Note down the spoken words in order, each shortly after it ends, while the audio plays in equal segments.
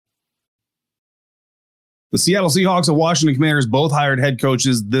The Seattle Seahawks and Washington Commanders both hired head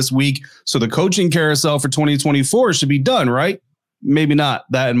coaches this week, so the coaching carousel for 2024 should be done, right? Maybe not.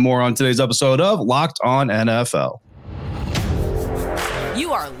 That and more on today's episode of Locked On NFL.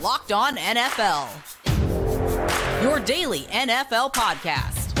 You are Locked On NFL, your daily NFL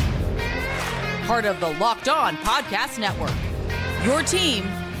podcast. Part of the Locked On Podcast Network, your team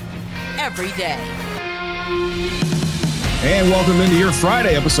every day. And welcome into your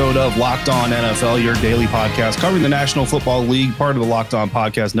Friday episode of Locked On NFL, your daily podcast covering the National Football League, part of the Locked On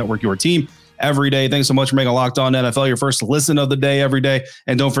Podcast Network, your team every day. Thanks so much for making Locked On NFL your first listen of the day every day.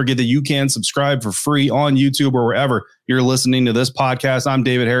 And don't forget that you can subscribe for free on YouTube or wherever you're listening to this podcast. I'm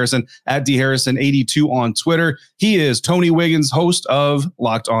David Harrison at DHarrison82 on Twitter. He is Tony Wiggins, host of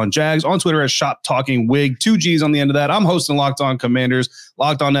Locked On Jags, on Twitter as Shop Talking Wig, 2 G's on the end of that. I'm hosting Locked On Commanders.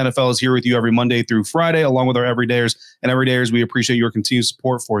 Locked On NFL is here with you every Monday through Friday, along with our everydayers. And everydayers, we appreciate your continued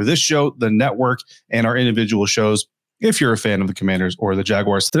support for this show, the network, and our individual shows, if you're a fan of the Commanders or the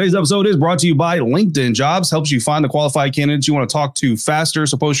Jaguars. Today's episode is brought to you by LinkedIn Jobs. Helps you find the qualified candidates you want to talk to faster.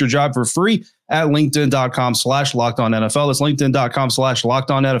 So post your job for free at linkedin.com/LockedOnNFL. That's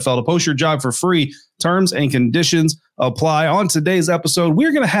linkedin.com/LockedOnNFL to post your job for free. Terms and conditions apply. On today's episode,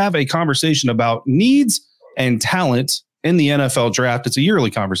 we're going to have a conversation about needs and talent in the NFL draft. It's a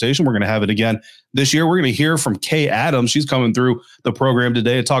yearly conversation. We're going to have it again this year. We're going to hear from Kay Adams. She's coming through the program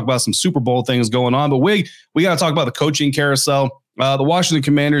today to talk about some Super Bowl things going on. But we got to talk about the coaching carousel. The Washington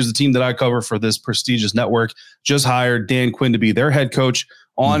Commanders, the team that I cover for this prestigious network, just hired Dan Quinn to be their head coach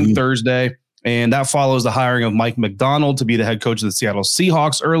on Thursday. And that follows the hiring of Mike Macdonald to be the head coach of the Seattle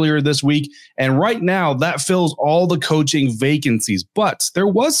Seahawks earlier this week. And right now, that fills all the coaching vacancies. But there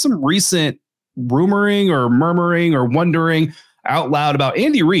was some recent rumoring or murmuring or wondering out loud about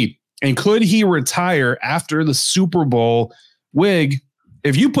Andy Reid, and could he retire after the Super Bowl? Wig,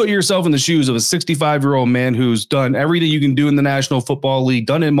 if you put yourself in the shoes of a 65-year-old man who's done everything you can do in the National Football League,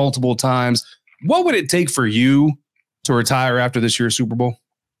 done it multiple times, what would it take for you to retire after this year's Super Bowl?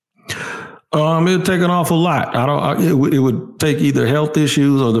 It'd take an awful lot. It would take either health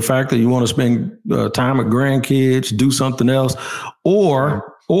issues or the fact that you want to spend time with grandkids, do something else, or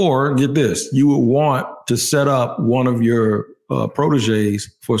get this, you would want to set up one of your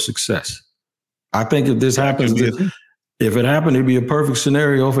proteges for success. I think if this happens, if it happened, it'd be a perfect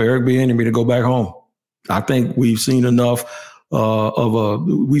scenario for Eric Bieniemy to go back home. I think we've seen enough of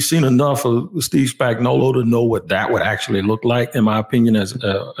Steve Spagnuolo to know what that would actually look like, in my opinion, as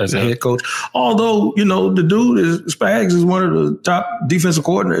a head coach. Although, the dude Spags is one of the top defensive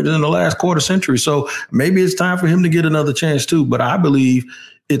coordinators in the last quarter century. So maybe it's time for him to get another chance too. But I believe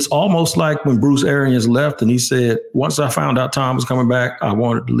it's almost like when Bruce Arians left and he said, once I found out Tom was coming back, I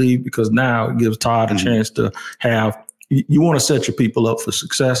wanted to leave because now it gives Todd a chance to have, you want to set your people up for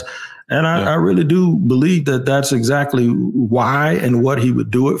success. And I really do believe that that's exactly why and what he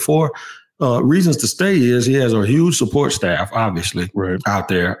would do it for. Reasons to stay is he has a huge support staff, obviously, out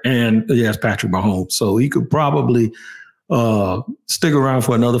there. And he has Patrick Mahomes. So he could probably stick around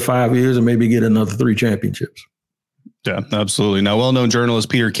for another 5 years and maybe get another 3 championships. Yeah, absolutely. Now, well-known journalist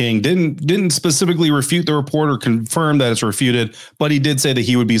Peter King didn't specifically refute the report or confirm that it's refuted, but he did say that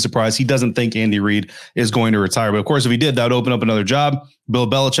he would be surprised. He doesn't think Andy Reid is going to retire. But of course, if he did, that would open up another job. Bill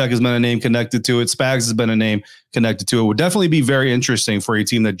Belichick has been a name connected to it. Spags has been a name connected to it. Would definitely be very interesting for a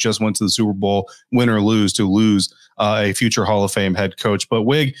team that just went to the Super Bowl, win or lose, to lose a future Hall of Fame head coach. But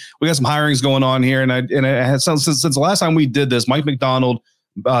Wig, we got some hirings going on here, and I had since the last time we did this, Mike Macdonald,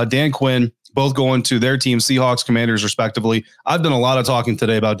 Dan Quinn, both going to their team, Seahawks, Commanders, respectively. I've done a lot of talking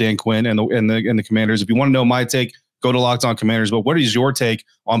today about Dan Quinn and the Commanders. If you want to know my take, go to Locked On Commanders. But what is your take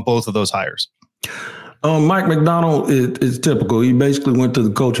on both of those hires? Mike Macdonald is typical. He basically went to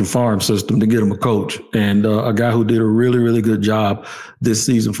the coaching farm system to get him a coach, and a guy who did a really, really good job this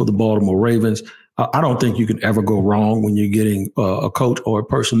season for the Baltimore Ravens. I don't think you can ever go wrong when you're getting a coach or a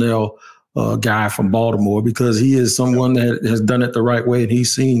personnel guy from Baltimore, because he is someone that has done it the right way, and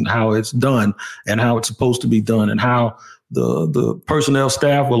he's seen how it's done and how it's supposed to be done, and how the personnel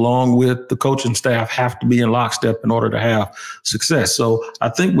staff along with the coaching staff have to be in lockstep in order to have success. So I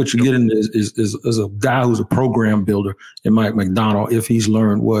think what you're getting is a guy who's a program builder in Mike Macdonald, if he's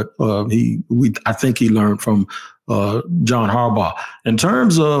learned what I think he learned from John Harbaugh. In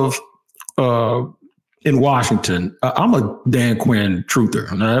terms of in Washington, I'm a Dan Quinn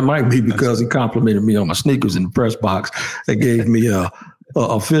truther. Now, it might be because he complimented me on my sneakers in the press box that gave me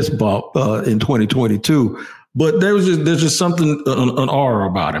a fist bump in 2022. But there's just something, an aura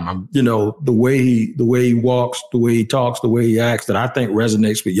about him. The way he walks, the way he talks, the way he acts, that I think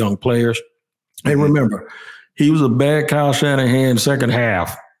resonates with young players. And remember, he was a bad Kyle Shanahan second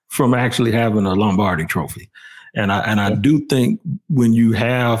half from actually having a Lombardi trophy. And I do think when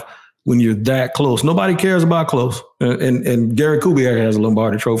you're that close, nobody cares about close. And Gary Kubiak has a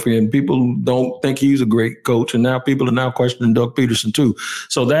Lombardi trophy, and people don't think he's a great coach. And now people are now questioning Doug Peterson too.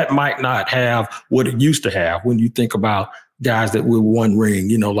 So that might not have what it used to have when you think about guys that with one ring,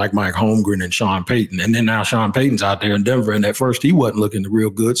 like Mike Holmgren and Sean Payton. And then now Sean Payton's out there in Denver, and at first he wasn't looking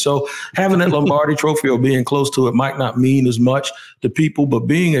real good. So having that Lombardi trophy or being close to it might not mean as much to people, but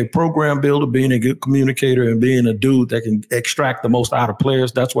being a program builder, being a good communicator, and being a dude that can extract the most out of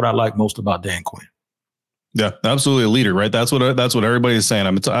players, that's what I like most about Dan Quinn. Yeah, absolutely a leader, right? That's what everybody is saying.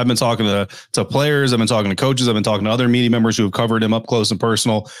 I've been talking to players, I've been talking to coaches, I've been talking to other media members who have covered him up close and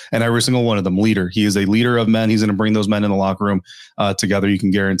personal, and every single one of them, leader. He is a leader of men. He's going to bring those men in the locker room together. You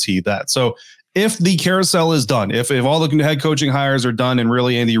can guarantee that. So if the carousel is done, if all the head coaching hires are done, and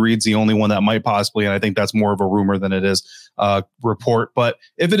really Andy Reid's the only one that might possibly, and I think that's more of a rumor than it is report. But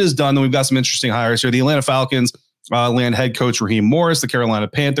if it is done, then we've got some interesting hires here. The Atlanta Falcons land head coach Raheem Morris. The Carolina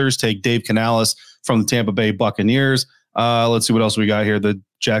Panthers take Dave Canales from the Tampa Bay Buccaneers. Let's see what else we got here. The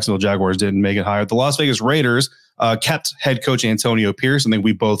Jacksonville Jaguars didn't make it higher. The Las Vegas Raiders kept head coach Antonio Pierce. I think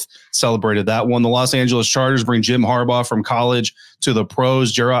we both celebrated that one. The Los Angeles Chargers bring Jim Harbaugh from college to the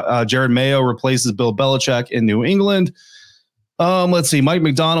pros. Jared Mayo replaces Bill Belichick in New England. Let's see. Mike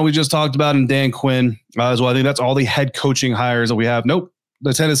McDonald we just talked about, and Dan Quinn as well. I think that's all the head coaching hires that we have. Nope.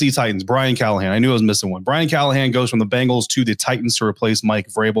 The Tennessee Titans, Brian Callahan. I knew I was missing one. Brian Callahan goes from the Bengals to the Titans to replace Mike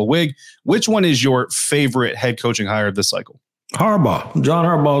Vrabel. Wig, which one is your favorite head coaching hire of this cycle? Harbaugh. John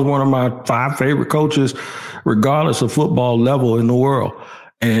Harbaugh is one of my 5 favorite coaches, regardless of football level in the world.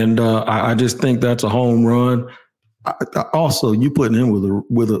 And I just think that's a home run. Also, you putting him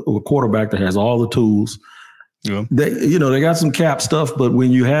with a quarterback that has all the tools. Yeah. They got some cap stuff, but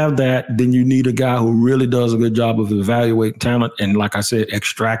when you have that, then you need a guy who really does a good job of evaluating talent and, like I said,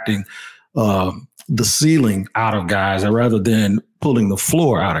 extracting the ceiling out of guys rather than pulling the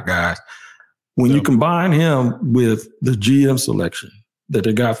floor out of guys. When you combine him with the GM selection that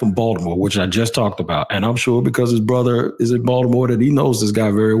they got from Baltimore, which I just talked about, and I'm sure because his brother is in Baltimore that he knows this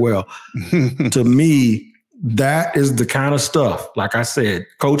guy very well. To me, that is the kind of stuff, like I said,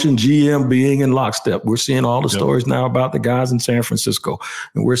 coaching, GM being in lockstep. We're seeing all the stories now about the guys in San Francisco.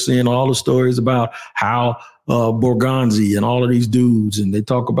 And we're seeing all the stories about how Borgonzi and all of these dudes, and they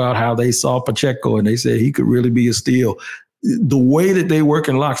talk about how they saw Pacheco and they said he could really be a steal. The way that they work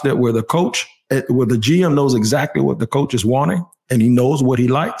in lockstep where the GM knows exactly what the coach is wanting and he knows what he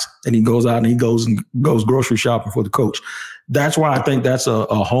likes, and he goes out and he goes grocery shopping for the coach. That's why I think that's a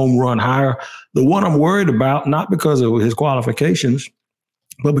home run hire. The one I'm worried about, not because of his qualifications,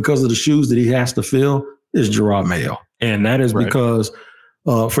 but because of the shoes that he has to fill, is Gerard Mayo. And that is because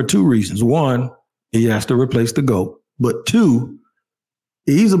for 2 reasons. One, he has to replace the GOAT. But 2,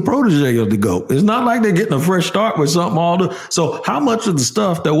 he's a protege of the GOAT. It's not like they're getting a fresh start with something. So how much of the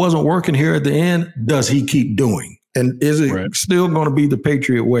stuff that wasn't working here at the end does he keep doing? And is it still going to be the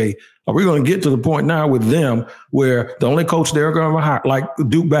Patriot way? Are we going to get to the point now with them where the only coach they're going to hire, like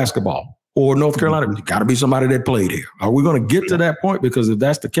Duke basketball or North Carolina, got to be somebody that played here? Are we going to get to that point? Because if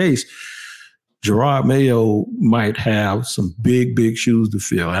that's the case, Gerard Mayo might have some big, big shoes to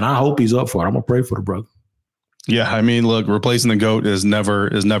fill. And I hope he's up for it. I'm going to pray for the brother. Yeah, I mean, look, replacing the GOAT is never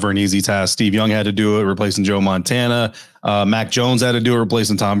an easy task. Steve Young had to do it, replacing Joe Montana. Mac Jones had to do it,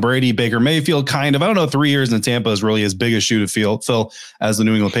 replacing Tom Brady. Baker Mayfield, kind of. I don't know, 3 years in Tampa is really as big a shoe to fill as the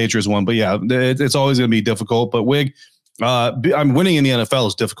New England Patriots one. But yeah, it's always going to be difficult. But Wig, I'm winning in the NFL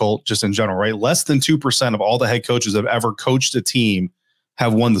is difficult just in general, right? Less than 2% of all the head coaches that have ever coached a team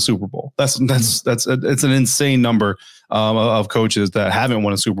have won the Super Bowl. It's an insane number of coaches that haven't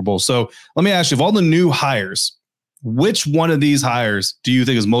won a Super Bowl. So let me ask you, of all the new hires, which one of these hires do you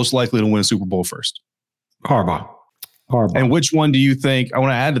think is most likely to win a Super Bowl first? Harbaugh. And which one do you think, I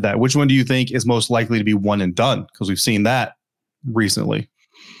want to add to that, which one do you think is most likely to be one and done? Because we've seen that recently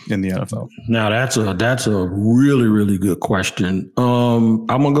in the NFL. Now that's a really, really good question. I'm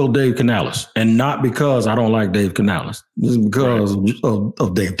going to go Dave Canales, and not because I don't like Dave Canales. It's because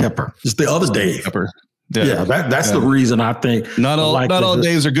of Dave Tepper. It's the other Dave. Tepper. Yeah, that's the reason I think. Not all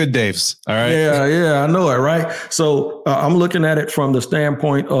Daves are good Daves. All right. Yeah, I know it, right? So I'm looking at it from the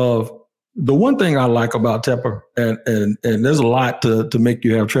standpoint of the one thing I like about Tepper, and there's a lot to make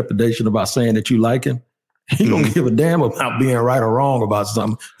you have trepidation about saying that you like him. He don't give a damn about being right or wrong about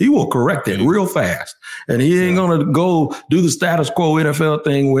something. He will correct it real fast. And he ain't going to go do the status quo NFL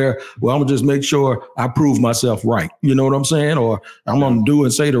thing where, well, I'm going to just make sure I prove myself right. You know what I'm saying? Or I'm going to do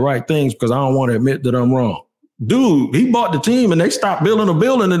and say the right things because I don't want to admit that I'm wrong. Dude, he bought the team and they stopped building a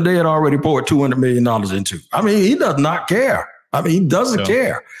building that they had already poured $200 million into. I mean, he does not care. I mean, he doesn't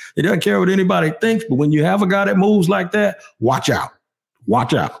care. He doesn't care what anybody thinks. But when you have a guy that moves like that, watch out.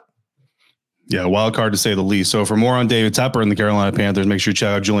 Watch out. Yeah, wild card to say the least. So for more on David Tepper and the Carolina Panthers, make sure you check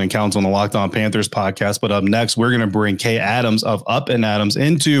out Julian Counts on the Locked On Panthers podcast. But up next, we're going to bring Kay Adams of Up and Adams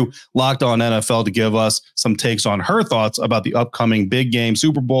into Locked On NFL to give us some takes on her thoughts about the upcoming big game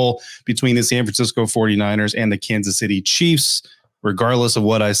Super Bowl between the San Francisco 49ers and the Kansas City Chiefs, regardless of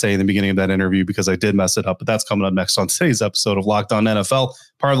what I say in the beginning of that interview, because I did mess it up. But that's coming up next on today's episode of Locked On NFL,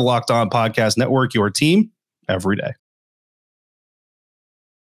 part of the Locked On Podcast Network, your team every day.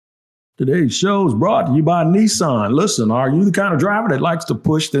 Today's show is brought to you by Nissan. Listen, are you the kind of driver that likes to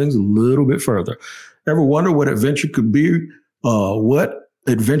push things a little bit further? Ever wonder what adventure could be? What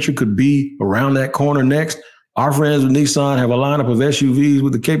adventure could be around that corner next? Our friends with Nissan have a lineup of SUVs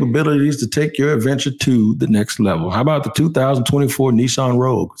with the capabilities to take your adventure to the next level. How about the 2024 Nissan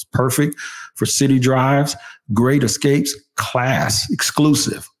Rogue? It's perfect for city drives, great escapes, class,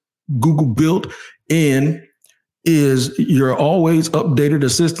 exclusive, Google built in, is your always updated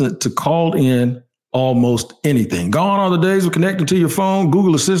assistant to call in almost anything. Gone are the days of connecting to your phone,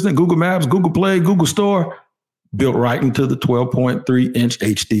 Google Assistant, Google Maps, Google Play, Google Store, built right into the 12.3-inch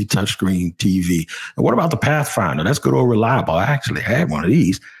HD touchscreen TV. And what about the Pathfinder? That's good old reliable. I actually had one of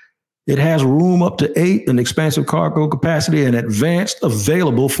these. It has room up to 8, an expansive cargo capacity, and advanced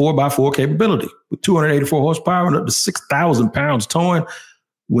available 4x4 capability with 284 horsepower and up to 6,000 pounds towing.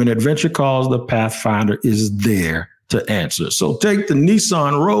 When adventure calls, the Pathfinder is there to answer. So take the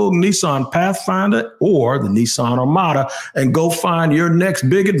Nissan Rogue, Nissan Pathfinder, or the Nissan Armada and go find your next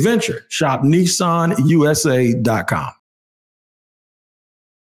big adventure. Shop NissanUSA.com.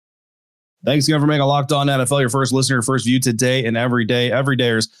 Thanks again for making Locked On NFL your first listener, first view today and every day.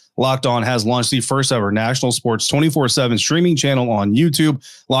 Everydayers, Locked On has launched the first ever national sports 24/7 streaming channel on YouTube.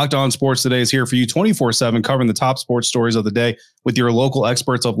 Locked On Sports Today is here for you 24/7, covering the top sports stories of the day with your local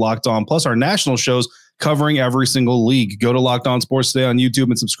experts of Locked On, plus our national shows covering every single league. Go to Locked On Sports Today on YouTube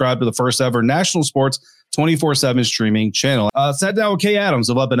and subscribe to the first ever national sports 24/7 streaming channel. Sat down with Kay Adams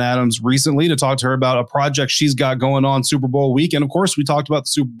of Up and Adams recently to talk to her about a project she's got going on Super Bowl week. And of course, we talked about the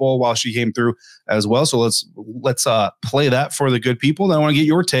Super Bowl while she came through as well. So let's play that for the good people. Then I want to get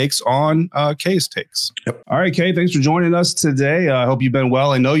your takes on Kay's takes. Yep. All right, Kay, thanks for joining us today. I hope you've been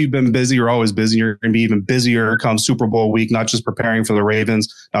well. I know you've been busy. You're always busy. You're going to be even busier come Super Bowl week, not just preparing for the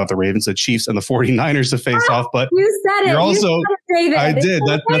Ravens, not the Ravens, the Chiefs and the 49ers to face off, but you said it. You're also, David. I did.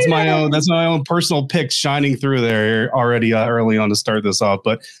 That's my own personal picks shining through there already early on to start this off.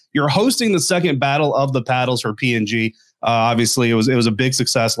 But you're hosting the second Battle of the Paddles for P&G. Obviously, it was a big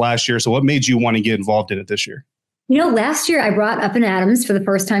success last year. So what made you want to get involved in it this year? You know, last year I brought Up and Adams for the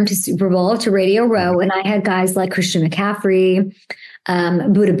first time to Super Bowl, to Radio Row, and I had guys like Christian McCaffrey,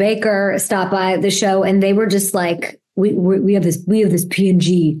 Buda Baker stop by the show, and they were just like, we have this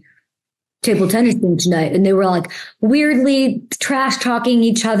P&G table tennis thing tonight, and they were like weirdly trash talking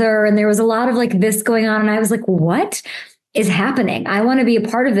each other, and there was a lot of like this going on, and I was like, what is happening? I want to be a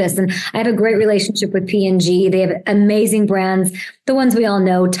part of this. And I have a great relationship with P&G. They have amazing brands, the ones we all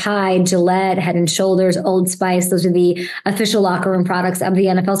know: Tide, Gillette, Head and Shoulders, Old Spice. Those are the official locker room products of the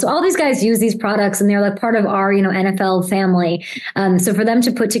NFL. So all these guys use these products, and they're like part of our, NFL family. So for them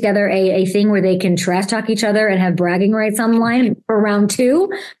to put together a thing where they can trash talk each other and have bragging rights online for round 2,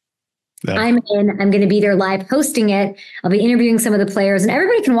 yeah. I'm going to be there live hosting it. I'll be interviewing some of the players, and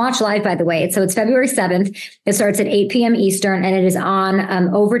everybody can watch live, by the way. So it's February 7th. It starts at 8 p.m. Eastern, and it is on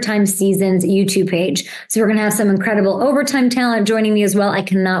Overtime Season's YouTube page. So we're going to have some incredible overtime talent joining me as well. I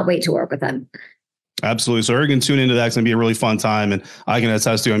cannot wait to work with them. Absolutely. So everyone can tune into that. It's going to be a really fun time. And I can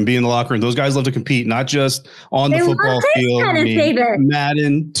attest to it. And being in the locker room, those guys love to compete, not just on the football field.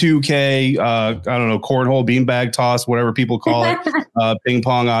 Madden, 2K, I don't know, cornhole, beanbag toss, whatever people call it. Ping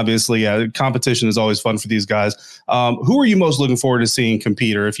pong, obviously. Yeah, competition is always fun for these guys. Who are you most looking forward to seeing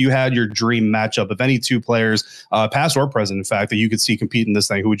compete? Or if you had your dream matchup of any two players, past or present, in fact, that you could see compete in this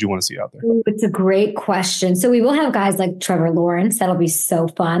thing, who would you want to see out there? Ooh, it's a great question. So we will have guys like Trevor Lawrence. That'll be so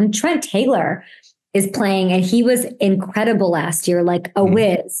fun. Trent Taylor is playing, and he was incredible last year, like a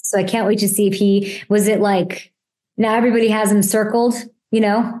whiz. So I can't wait to see if now everybody has him circled,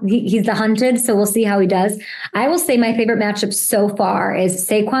 he's the hunted. So we'll see how he does. I will say my favorite matchup so far is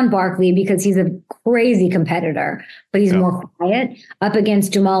Saquon Barkley, because he's a crazy competitor, but he's more quiet, up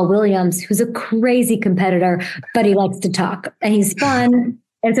against Jamal Williams, who's a crazy competitor, but he likes to talk and he's fun.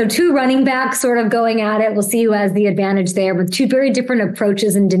 And so two running backs sort of going at it. We'll see who has the advantage there, with two very different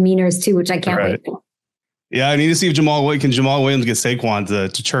approaches and demeanors too, which I can't wait for. Yeah, I need to see if Jamal Williams get Saquon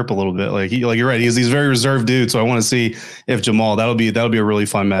to chirp a little bit. Like you're right. He's very reserved dude. So I want to see if Jamal that'll be a really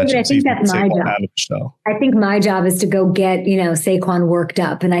fun match. I think that's my job. I think my job is to go get Saquon worked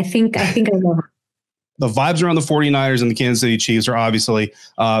up, and I think I know. The vibes around the 49ers and the Kansas City Chiefs are obviously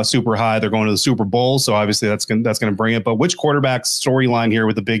super high. They're going to the Super Bowl, so obviously that's going to bring it. But which quarterback storyline here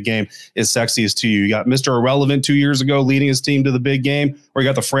with the big game is sexiest to you? You got Mr. Irrelevant 2 years ago leading his team to the big game, or you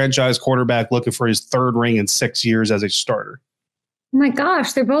got the franchise quarterback looking for his third ring in 6 years as a starter? Oh my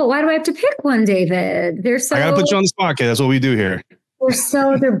gosh, they're both. Why do I have to pick one, David? I got to put you on the spot, kid. That's what we do here.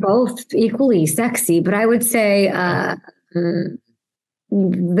 They're both equally sexy, but I would say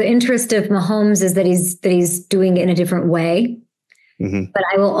the interest of Mahomes is that he's doing it in a different way. Mm-hmm. But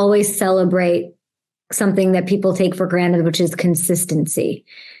I will always celebrate something that people take for granted, which is consistency.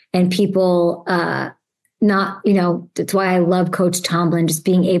 And people that's why I love Coach Tomlin, just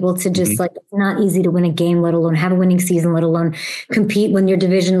being able to just it's not easy to win a game, let alone have a winning season, let alone compete when your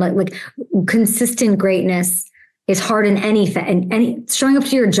division, like consistent greatness is hard in any showing up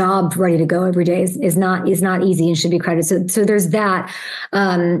to your job ready to go every day is not easy and should be credited. So there's that,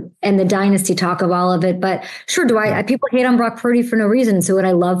 and the dynasty talk of all of it. But sure, people hate on Brock Purdy for no reason. So would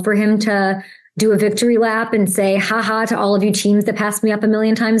I love for him to do a victory lap and say, haha, to all of you teams that passed me up a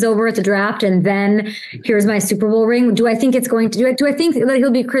million times over at the draft, and then here's my Super Bowl ring? Do I think it's going to do it? Do I think that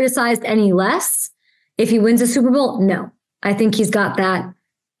he'll be criticized any less if he wins a Super Bowl? No. I think he's got that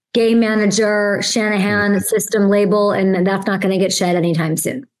game manager, Shanahan system label, and that's not going to get shed anytime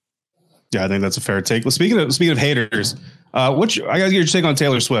soon. Yeah, I think that's a fair take. Well, speaking of haters, I got to get your take on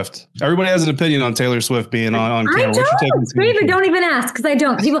Taylor Swift. Everybody has an opinion on Taylor Swift being on camera. David, don't even ask, because I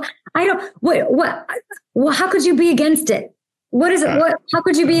don't. What? How could you be against it? What is it? What? How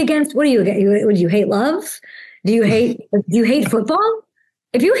could you be against? What do you? Would you hate love? Do you hate football?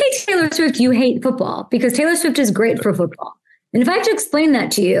 If you hate Taylor Swift, you hate football, because Taylor Swift is great for football. And if I have to explain that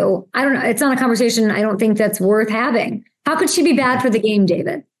to you, I don't know. It's not a conversation I don't think that's worth having. How could she be bad for the game,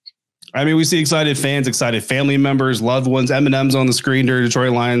 David? I mean, we see excited fans, excited family members, loved ones, M&Ms on the screen during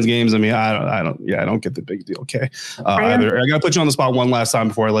Detroit Lions games. I mean, I don't get the big deal. Okay. Either. I got to put you on the spot one last time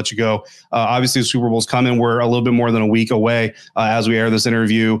before I let you go. Obviously the Super Bowl's coming. We're a little bit more than a week away as we air this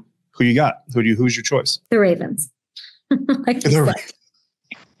interview. Who you got? Who's your choice? The Ravens. Like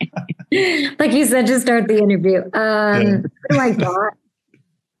you said, to start the interview. Who do I got?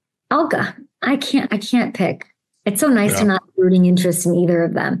 Olga. I can't pick. It's so nice to not have rooting interest in either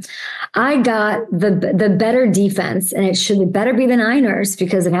of them. I got the better defense, and it better be the Niners,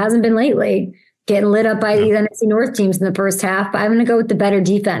 because it hasn't been lately, getting lit up by the NFC North teams in the first half. But I'm going to go with the better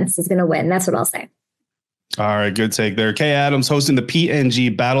defense is going to win. That's what I'll say. All right, good take there. Kay Adams hosting the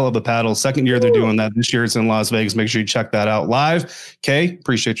PNG Battle of the Paddle. Second year they're doing that. This year it's in Las Vegas. Make sure you check that out live. Kay,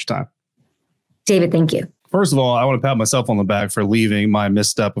 appreciate your time. David, thank you. First of all, I want to pat myself on the back for leaving my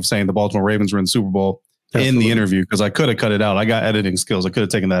misstep of saying the Baltimore Ravens were in the Super Bowl in the interview, because I could have cut it out. I got editing skills. I could have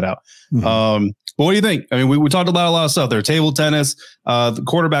taken that out. Mm-hmm. But what do you think? I mean, we talked about a lot of stuff there. Table tennis, the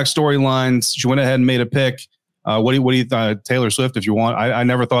quarterback storylines. She went ahead and made a pick. What do you think, Taylor Swift? If you want, I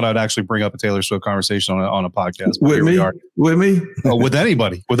never thought I'd actually bring up a Taylor Swift conversation on a podcast. With me, with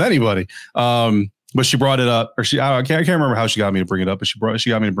anybody. But she brought it up, or I can't remember how she got me to bring it up, but she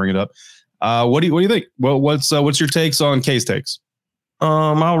got me to bring it up. What do you think? Well, what's your takes on Kay's takes?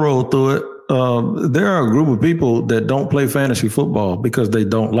 I'll roll through it. There are a group of people that don't play fantasy football because they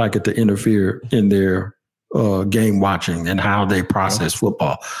don't like it to interfere in their game watching and how they process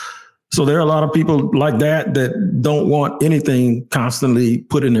football. So there are a lot of people like that don't want anything constantly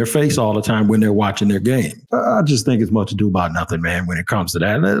put in their face all the time when they're watching their game. I just think it's much ado about nothing, man, when it comes to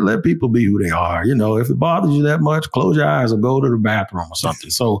that. Let people be who they are. You know, if it bothers you that much, close your eyes or go to the bathroom or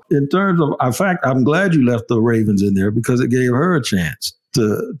something. So in terms of, in fact, I'm glad you left the Ravens in there, because it gave her a chance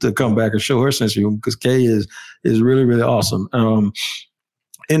to come back and show her sense of humor, because Kay is really, really awesome.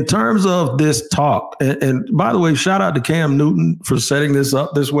 In terms of this talk, and by the way, shout out to Cam Newton for setting this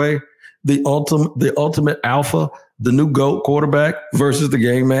up this way. The ultimate alpha, the new GOAT quarterback versus the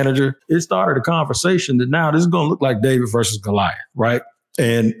game manager. It started a conversation that now this is going to look like David versus Goliath, right?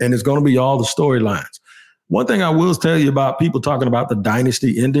 And it's going to be all the storylines. One thing I will tell you about people talking about the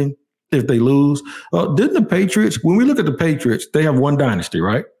dynasty ending if they lose. Didn't the Patriots, when we look at the Patriots, they have one dynasty,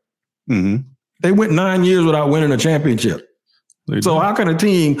 right? Mm-hmm. They went 9 years without winning a championship. So how can a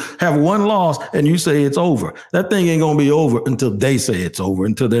team have one loss and you say it's over? That thing ain't going to be over until they say it's over,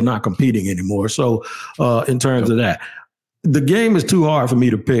 until they're not competing anymore. So in terms of that, the game is too hard for me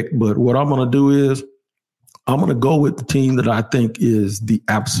to pick. But what I'm going to do is I'm going to go with the team that I think is the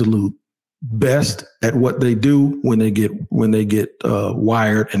absolute best at what they do when they get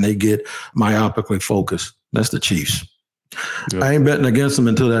wired and they get myopically focused. That's the Chiefs. Yep. I ain't betting against them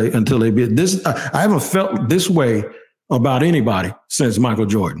until they beat this. I haven't felt this way about anybody since Michael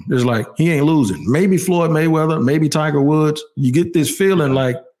Jordan. It's like he ain't losing. Maybe Floyd Mayweather, maybe Tiger Woods. You get this feeling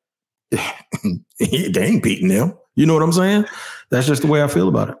like they ain't beating them. You know what I'm saying? That's just the way I feel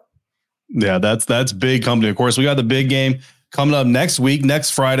about it. Yeah, that's big company. Of course, we got the big game coming up next week.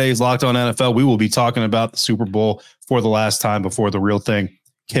 Next Friday is Locked On NFL. We will be talking about the Super Bowl for the last time before the real thing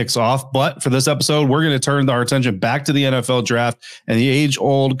kicks off. But for this episode, we're going to turn our attention back to the NFL draft and the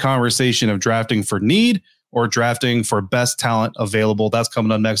age-old conversation of drafting for need or drafting for best talent available. That's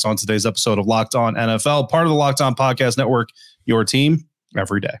coming up next on today's episode of Locked On NFL, part of the Locked On Podcast Network, your team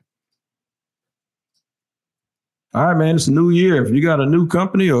every day. All right, man, it's a new year. If you got a new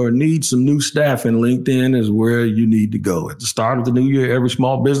company or need some new staff in LinkedIn is where you need to go. At the start of the new year, every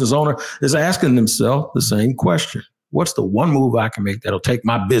small business owner is asking themselves the same question. What's the one move I can make that'll take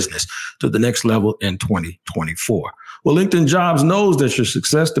my business to the next level in 2024? Well, LinkedIn Jobs knows that your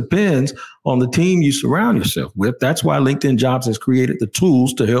success depends on the team you surround yourself with. That's why LinkedIn Jobs has created the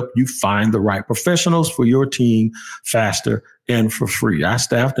tools to help you find the right professionals for your team faster and for free. I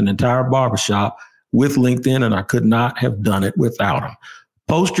staffed an entire barbershop with LinkedIn, and I could not have done it without them.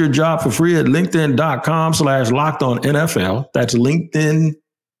 Post your job for free at linkedin.com/lockedonnfl. That's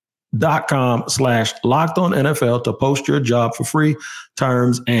linkedin.com/lockedonnfl to post your job for free.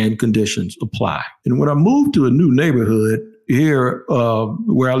 Terms and conditions apply. And when I moved to a new neighborhood here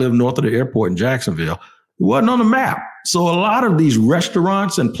where I live north of the airport in Jacksonville, it wasn't on the map. So a lot of these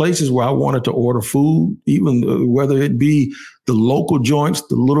restaurants and places where I wanted to order food, even whether it be the local joints,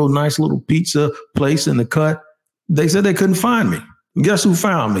 the nice little pizza place in the cut, they said they couldn't find me. Guess who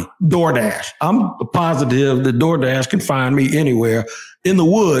found me? DoorDash. I'm positive that DoorDash can find me anywhere in the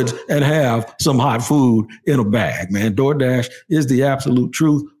woods and have some hot food in a bag, man. DoorDash is the absolute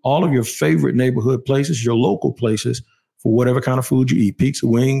truth. All of your favorite neighborhood places, your local places, for whatever kind of food you eat, pizza,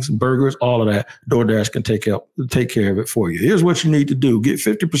 wings, burgers, all of that, DoorDash can take care of it for you. Here's what you need to do. Get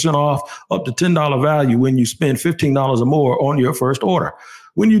 50% off up to $10 value when you spend $15 or more on your first order.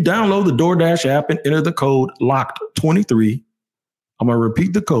 When you download the DoorDash app and enter the code LOCKED23, I'm going to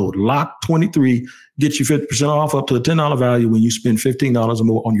repeat the code, LOCKED23, get you 50% off up to a $10 value when you spend $15 or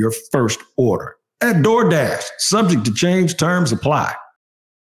more on your first order. At DoorDash, subject to change, terms apply.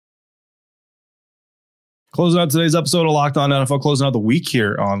 Closing out today's episode of Locked On NFL, closing out the week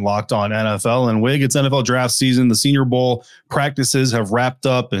here on Locked On NFL. And Wig, it's NFL draft season. The Senior Bowl practices have wrapped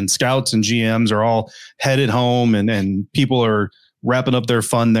up, and scouts and GMs are all headed home, and people are wrapping up their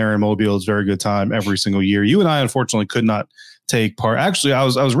fun there in Mobile. It's a very good time every single year. You and I, unfortunately, could not take part. Actually, I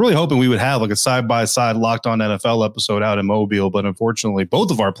was really hoping we would have like a side-by-side Locked On NFL episode out in Mobile, but unfortunately, both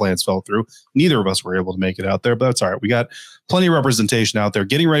of our plans fell through. Neither of us were able to make it out there, but that's all right. We got plenty of representation out there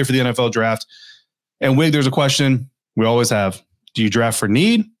getting ready for the NFL draft. And Wig, there's a question we always have. Do you draft for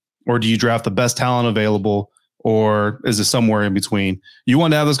need, or do you draft the best talent available, or is it somewhere in between? You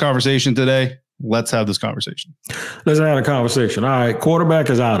want to have this conversation today? Let's have this conversation. Let's have a conversation. All right,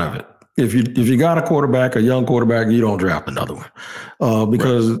 quarterback is out of it. If you got a quarterback, a young quarterback, you don't draft another one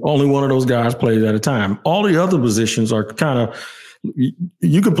because only one of those guys plays at a time. All the other positions are kind of,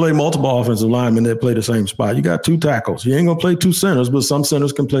 you can play multiple offensive linemen that play the same spot. You got two tackles. You ain't going to play two centers, but some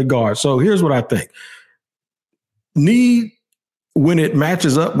centers can play guard. So here's what I think. Need, when it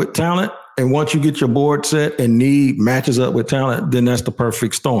matches up with talent, and once you get your board set and need matches up with talent, then that's the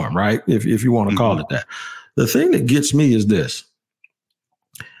perfect storm, right? If you want to call it that. The thing that gets me is this.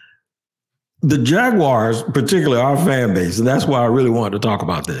 The Jaguars, particularly our fan base, and that's why I really wanted to talk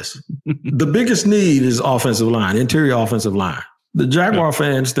about this. The biggest need is offensive line, interior offensive line. The Jaguar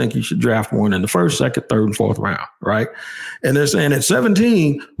fans think you should draft one in the first, second, third, and fourth round, right? And they're saying at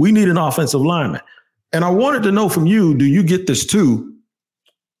 17, we need an offensive lineman. And I wanted to know from you, do you get this too?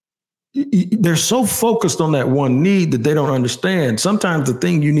 They're so focused on that one need that they don't understand. Sometimes the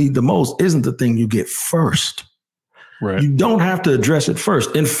thing you need the most isn't the thing you get first. Right. You don't have to address it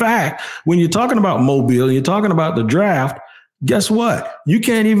first. In fact, when you're talking about Mobile, you're talking about the draft, guess what? You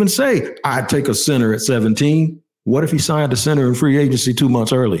can't even say, I'd take a center at 17. What if he signed a center in free agency 2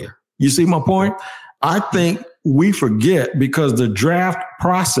 months earlier? You see my point? I think we forget because the draft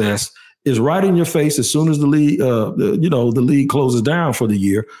process is right in your face as soon as the league, the league closes down for the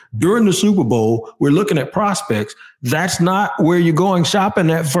year. During the Super Bowl, we're looking at prospects. That's not where you're going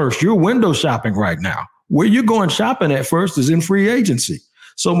shopping at first. You're window shopping right now. Where you're going shopping at first is in free agency.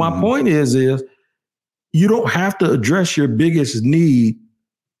 So my point is you don't have to address your biggest need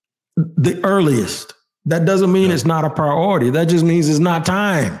the earliest. That doesn't mean it's not a priority. That just means it's not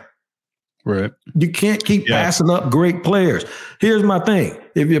time. Right. You can't keep passing up great players. Here's my thing.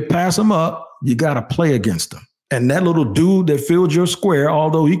 If you pass them up, you got to play against them. And that little dude that filled your square,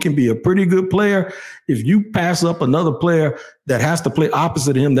 although he can be a pretty good player, if you pass up another player that has to play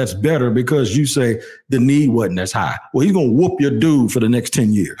opposite of him that's better because you say the need wasn't as high, well, he's going to whoop your dude for the next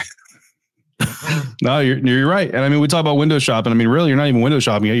 10 years. No, you're right. And I mean, we talk about window shopping. I mean, really, you're not even window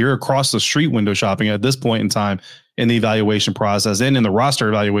shopping yet. You're across the street window shopping at this point in time in the evaluation process and in the roster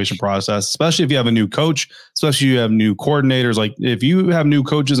evaluation process, especially if you have a new coach, especially if you have new coordinators. Like if you have new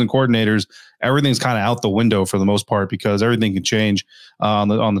coaches and coordinators, everything's kind of out the window for the most part because everything can change on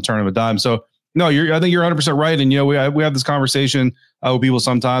the turn of a dime. So no, I think you're 100% right. And, we have this conversation with people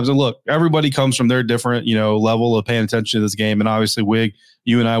sometimes. And look, everybody comes from their different, level of paying attention to this game. And obviously, Wig,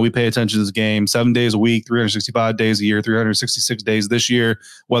 you and I, we pay attention to this game 7 days a week, 365 days a year, 366 days this year,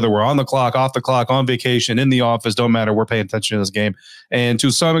 whether we're on the clock, off the clock, on vacation, in the office, don't matter. We're paying attention to this game. And to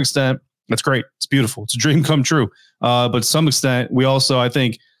some extent, that's great. It's beautiful. It's a dream come true. But to some extent, we also, I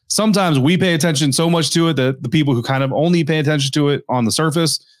think, sometimes we pay attention so much to it that the people who kind of only pay attention to it on the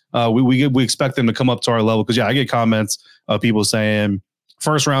surface, we expect them to come up to our level. Because, I get comments of people saying,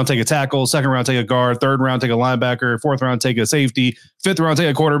 first round, take a tackle. Second round, take a guard. Third round, take a linebacker. Fourth round, take a safety. Fifth round, take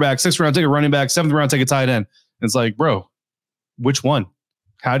a quarterback. Sixth round, take a running back. Seventh round, take a tight end. It's like, bro, which one?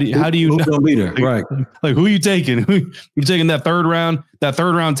 How do you know? Gonna be there? Right. Like, who are you taking? You taking that third round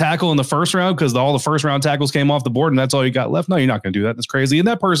tackle in the first round because all the first round tackles came off the board and that's all you got left? No, you're not going to do that. That's crazy. And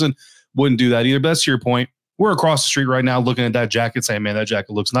that person wouldn't do that either. But that's to your point. We're across the street right now looking at that jacket saying, man, that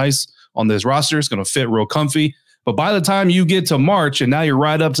jacket looks nice on this roster. It's going to fit real comfy. But by the time you get to March and now you're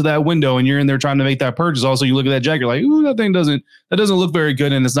right up to that window and you're in there trying to make that purchase, also you look at that jacket, you're like, ooh, that doesn't look very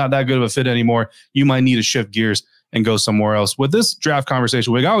good and it's not that good of a fit anymore. You might need to shift gears and go somewhere else. With this draft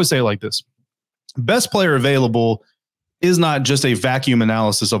conversation, I always say it like this. Best player available is not just a vacuum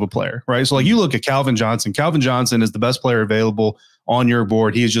analysis of a player, right? So like you look at Calvin Johnson. Calvin Johnson is the best player available on your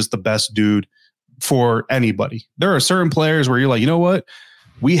board. He is just the best dude for anybody. There are certain players where you're like, you know what?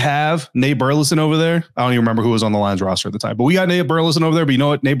 We have Nate Burleson over there. I don't even remember who was on the Lions roster at the time, but we got Nate Burleson over there. But you know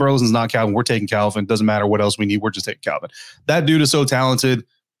what? Nate Burleson's not Calvin. We're taking Calvin. Doesn't matter what else we need. We're just taking Calvin. That dude is so talented.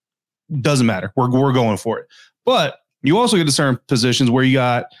 Doesn't matter. We're going for it. But you also get to certain positions where you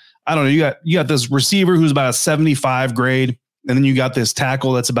got this receiver who's about a 75 grade. And then you got this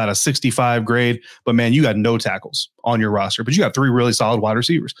tackle that's about a 65 grade. But man, you got no tackles on your roster, but you got three really solid wide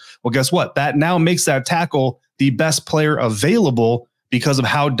receivers. Well, guess what? That now makes that tackle the best player available because of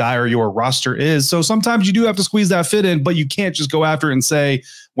how dire your roster is. So sometimes you do have to squeeze that fit in, but you can't just go after it and say,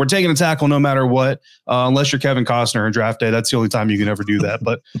 we're taking a tackle no matter what, unless you're Kevin Costner in draft day. That's the only time you can ever do that.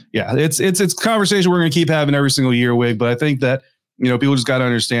 But yeah, it's a conversation we're going to keep having every single year, Wig. But I think that, people just got to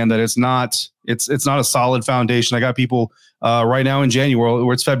understand that it's not a solid foundation. I got people right now in January,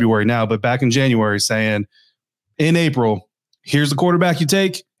 or it's February now, but back in January saying in April, here's the quarterback you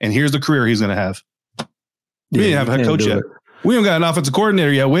take and here's the career he's going to have. We didn't have a head coach yet. We don't got an offensive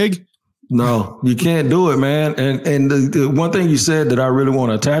coordinator yet, Wig. No, you can't do it, man. And the one thing you said that I really want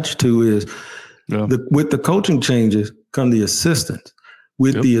to attach to is with the coaching changes come the assistants.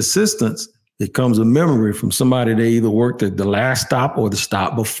 With the assistants, it comes a memory from somebody that either worked at the last stop or the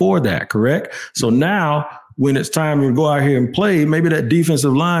stop before that, correct? So now when it's time to go out here and play, maybe that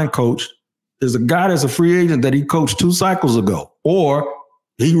defensive line coach is a guy that's a free agent that he coached 2 cycles ago, or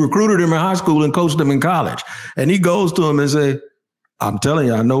he recruited him in high school and coached him in college. And he goes to him and say, I'm telling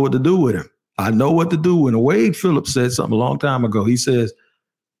you, I know what to do with him. I know what to do. And Wade Phillips said something a long time ago. He says,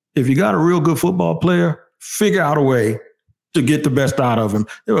 if you got a real good football player, figure out a way to get the best out of him.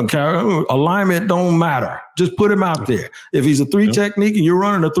 Alignment don't matter. Just put him out there. If he's a 3 technique and you're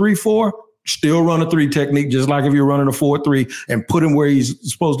running a 3-4, still run a 3 technique, just like if you're running a 4-3, and put him where he's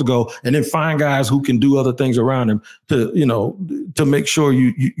supposed to go, and then find guys who can do other things around him to make sure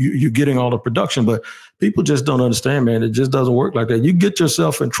you're getting all the production. But people just don't understand, man. It just doesn't work like that. You get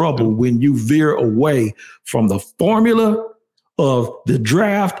yourself in trouble when you veer away from the formula of the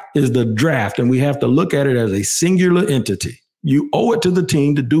draft is the draft, and we have to look at it as a singular entity. You owe it to the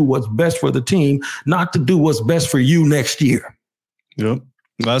team to do what's best for the team, not to do what's best for you next year. Yep.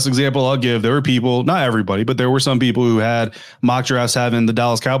 Last example I'll give, there were people, not everybody, but there were some people who had mock drafts having the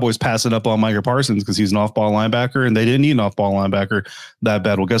Dallas Cowboys passing up on Micah Parsons because he's an off-ball linebacker, and they didn't need an off-ball linebacker that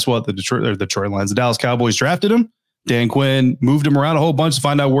bad. Well, guess what? The Detroit Lions, the Dallas Cowboys drafted him. Dan Quinn moved him around a whole bunch to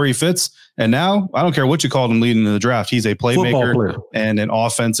find out where he fits. And now, I don't care what you called him leading in the draft, he's a playmaker and an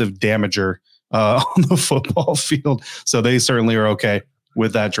offensive damager on the football field. So they certainly are okay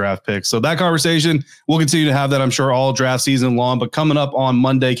with that draft pick. So that conversation, we'll continue to have that, I'm sure, all draft season long. But coming up on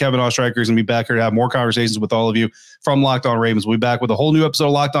Monday, Kevin Ostreicher is going to be back here to have more conversations with all of you from Locked On Ravens. We'll be back with a whole new episode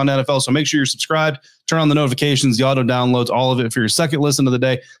of Locked On NFL. So make sure you're subscribed, Turn on the notifications, the auto downloads, all of it for your second listen of the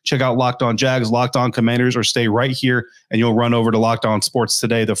day. Check out Locked On Jags, Locked On Commanders, or stay right here and you'll run over to Locked On Sports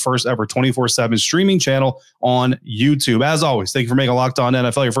Today, the first ever 24/7 streaming channel on YouTube. As always, thank you for making Locked On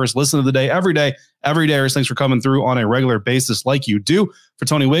NFL your first listen of the day every day. Thanks for coming through on a regular basis like you do. For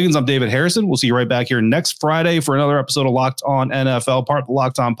Tony Wiggins, I'm David Harrison. We'll see you right back here next Friday for another episode of Locked On NFL, part of the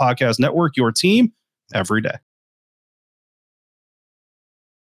Locked On Podcast Network, your team every day.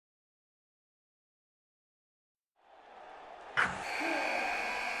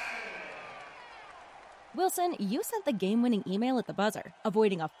 Wilson, you sent the game-winning email at the buzzer,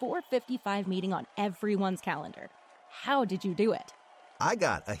 avoiding a 4:55 meeting on everyone's calendar. How did you do it? I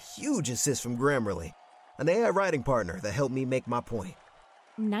got a huge assist from Grammarly, an AI writing partner that helped me make my point.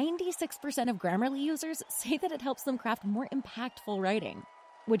 96% of Grammarly users say that it helps them craft more impactful writing.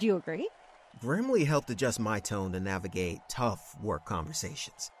 Would you agree? Grammarly helped adjust my tone to navigate tough work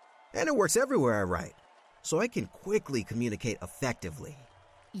conversations. And it works everywhere I write, so I can quickly communicate effectively.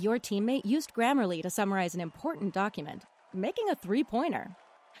 Your teammate used Grammarly to summarize an important document, making a 3-pointer.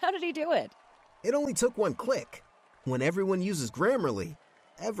 How did he do it? It only took one click. When everyone uses Grammarly,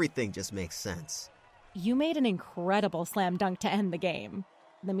 everything just makes sense. You made an incredible slam dunk to end the game.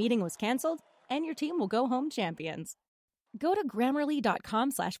 The meeting was canceled, and your team will go home champions. Go to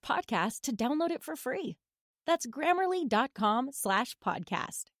Grammarly.com/podcast to download it for free. That's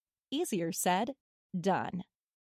Grammarly.com/podcast. Easier said, done.